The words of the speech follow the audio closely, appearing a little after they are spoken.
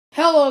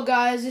Hello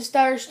guys, it's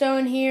Dire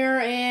Stone here,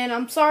 and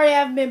I'm sorry I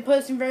haven't been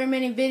posting very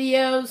many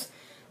videos,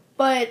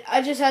 but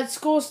I just had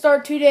school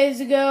start 2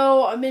 days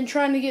ago. I've been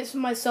trying to get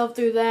myself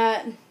through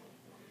that,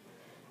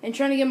 and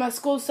trying to get my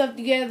school stuff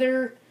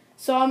together,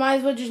 so I might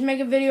as well just make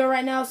a video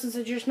right now since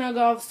I just now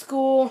got off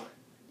school,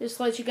 just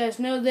to let you guys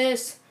know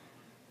this.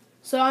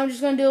 So I'm just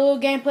going to do a little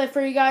gameplay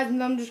for you guys,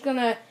 and I'm just going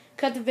to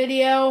cut the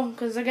video,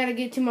 because I got to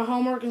get to my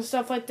homework and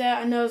stuff like that.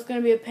 I know it's going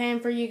to be a pain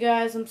for you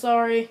guys, I'm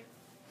sorry.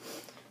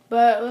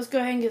 But let's go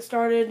ahead and get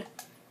started.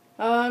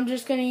 I'm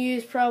just going to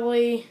use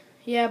probably,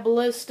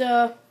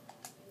 Ballista,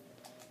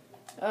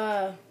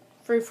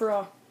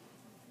 free-for-all.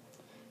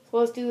 So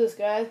let's do this,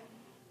 guys.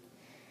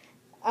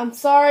 I'm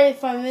sorry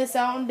if I miss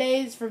out on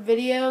days for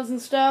videos and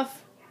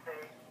stuff.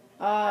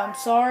 I'm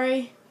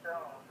sorry.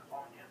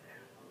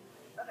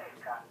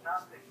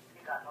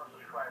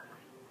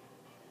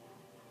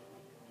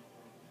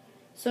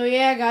 So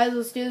yeah, guys,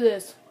 let's do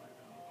this.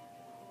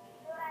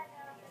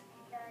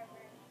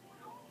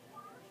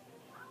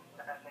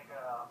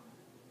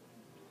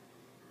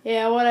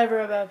 Yeah,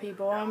 whatever about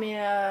people. I mean,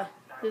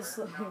 just...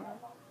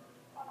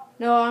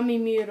 No, I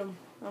mean mute them.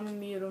 I'm gonna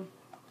mute them.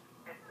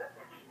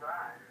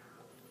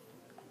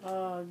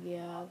 Oh,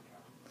 God.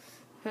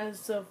 That's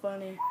so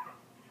funny.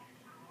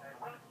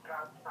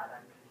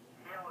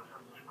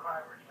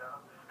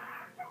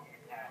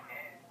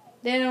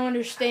 They don't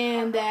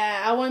understand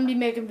that I wouldn't be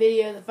making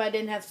videos if I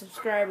didn't have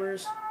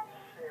subscribers.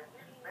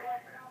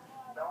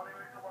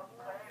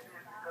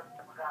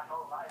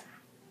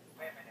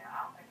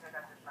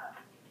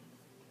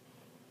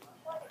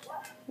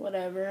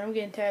 Whatever, I'm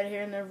getting tired of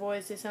hearing their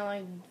voice. They sound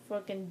like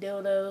fucking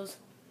dildos.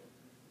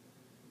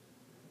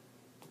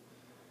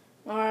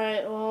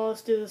 Alright, well,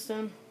 let's do this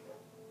then.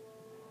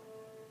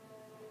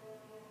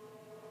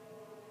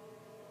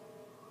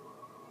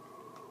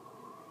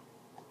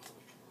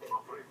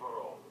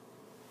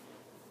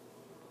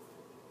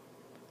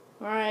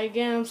 Alright,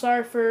 again, I'm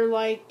sorry for,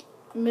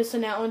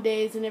 missing out on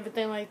days and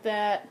everything like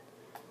that.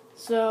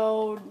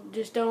 So,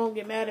 just don't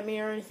get mad at me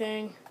or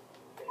anything.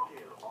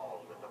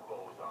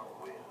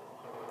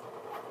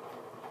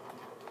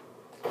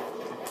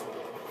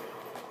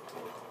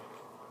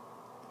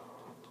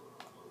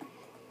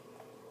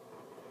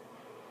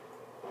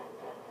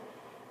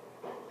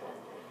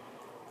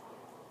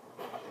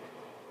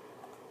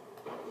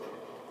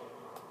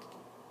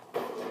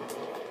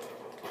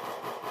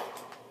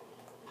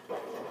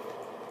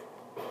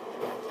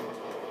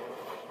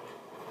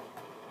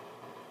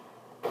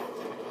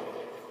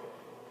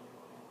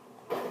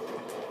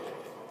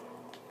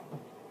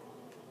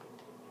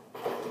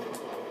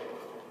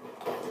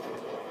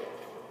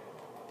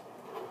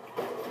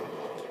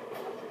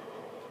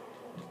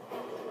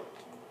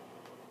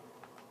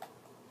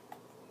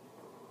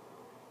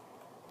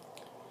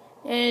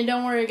 And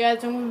don't worry,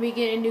 guys, I'm going to be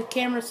getting a new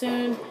camera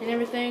soon and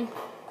everything.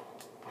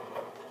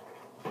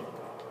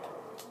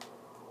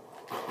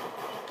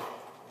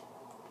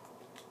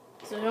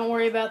 So don't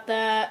worry about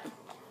that.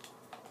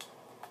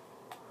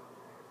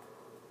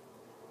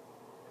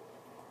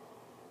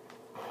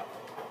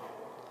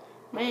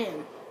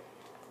 Man.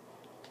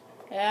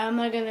 Yeah, I'm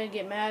not going to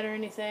get mad or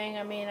anything.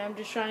 I mean, I'm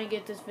just trying to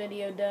get this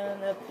video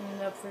done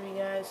up for you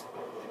guys.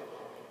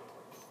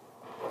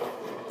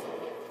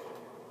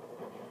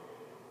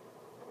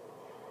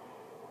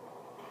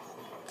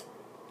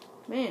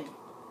 Man.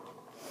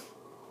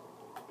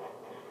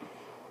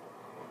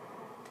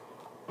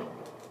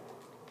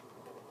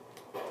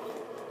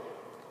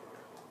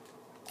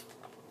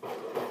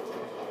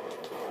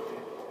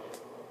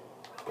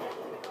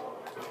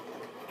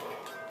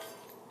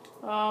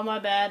 Oh, my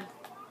bad.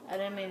 I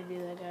didn't mean to do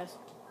that, guys.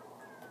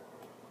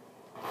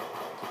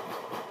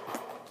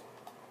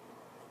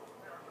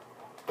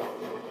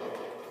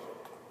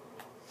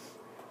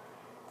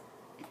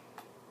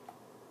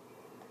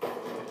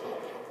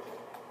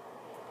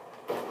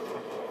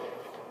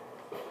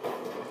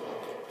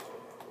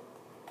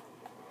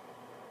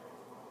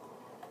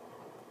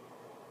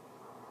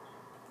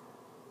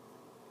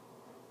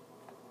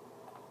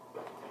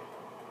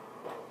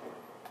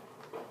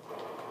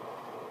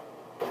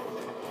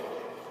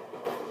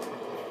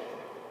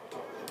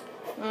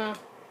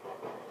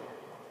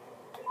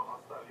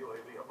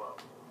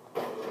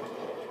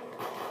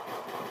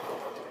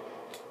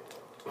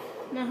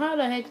 Now, how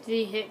the heck did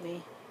he hit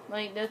me?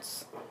 Like,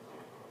 that's...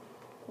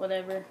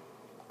 whatever.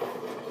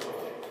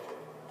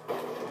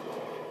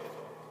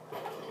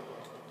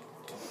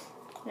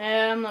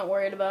 Yeah, I'm not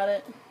worried about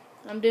it.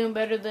 I'm doing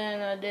better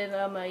than I did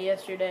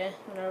yesterday,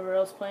 whenever I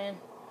was playing.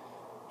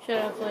 Should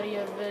have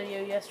uploaded a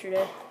video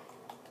yesterday.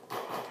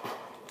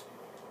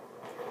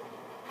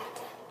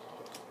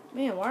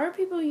 Man, why are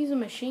people using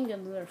machine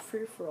guns in their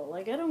free-for-all?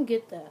 Like, I don't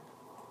get that.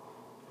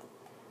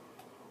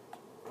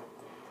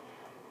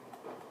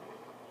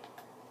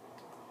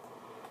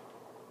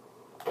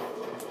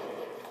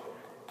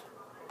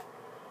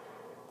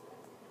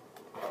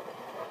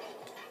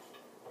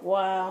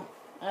 Wow,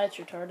 that's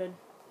retarded.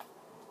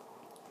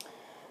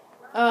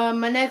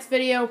 My next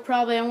video,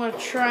 probably I'm going to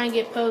try and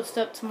get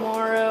posted up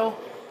tomorrow.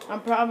 I'm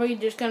probably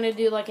just going to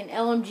do like an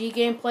LMG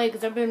gameplay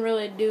because I've been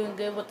really doing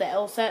good with the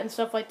LSAT and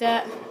stuff like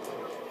that.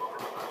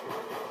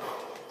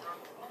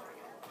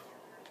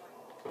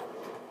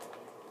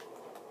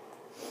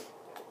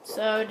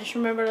 So just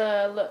remember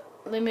to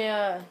leave me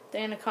a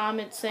thing in the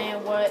comments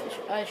saying what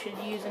I should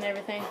use and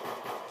everything.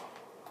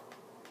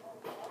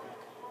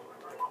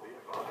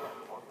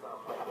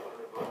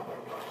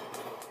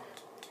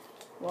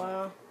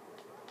 Wow.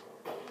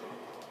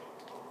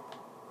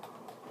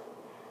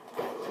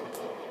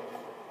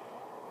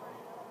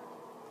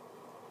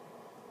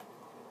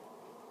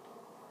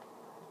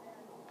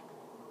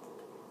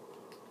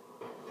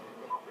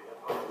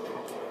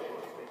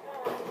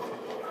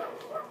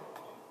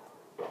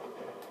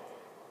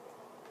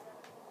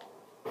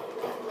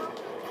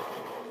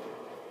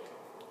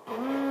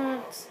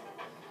 What?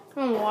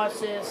 I'm gonna watch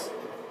this.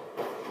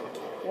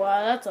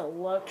 Wow, that's a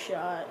luck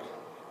shot.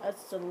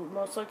 That's the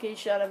most lucky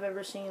shot I've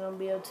ever seen on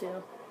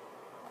BO2.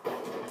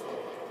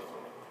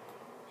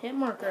 Hit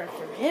marker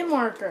after hit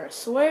marker, I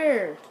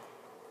swear.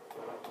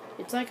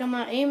 It's like I'm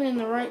not aiming in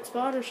the right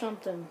spot or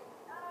something.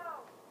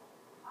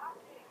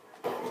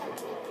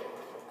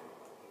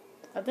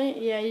 I think,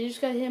 yeah, you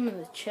just gotta hit him in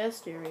the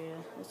chest area.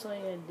 That's all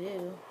you gotta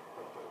do.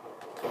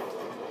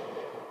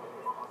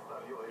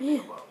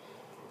 Yeah.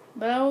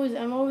 But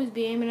I'm always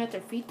be aiming at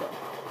their feet though.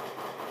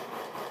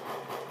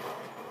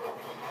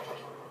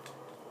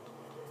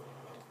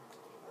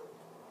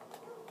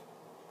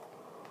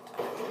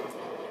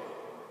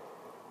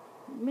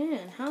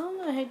 Man, how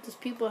the heck does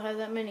people have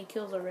that many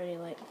kills already?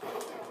 Like,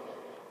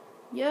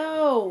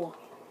 yo!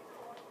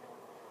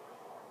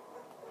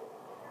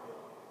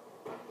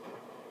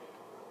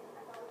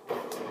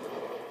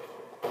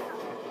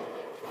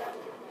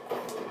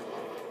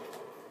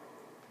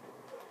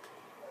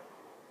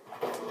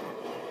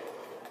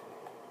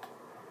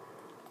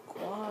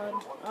 Quad.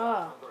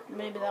 Ah,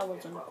 maybe that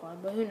wasn't a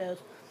quad, but who knows?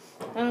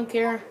 I don't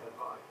care.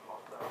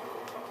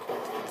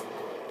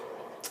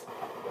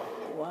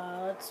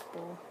 Wow, that's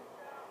bull.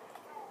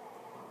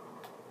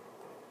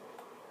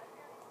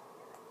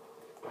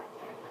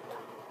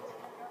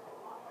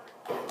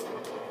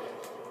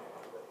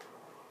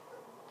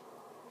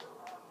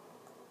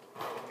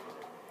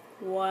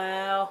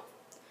 Wow.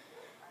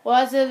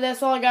 Well,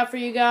 that's all I got for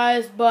you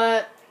guys,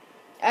 but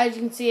as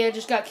you can see, I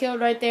just got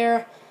killed right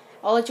there.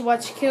 I'll let you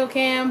watch the kill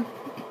cam.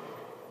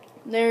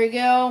 There you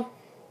go.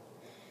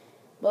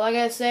 But like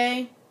I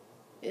say,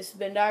 this has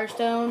been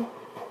Direstone.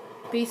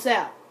 Peace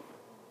out.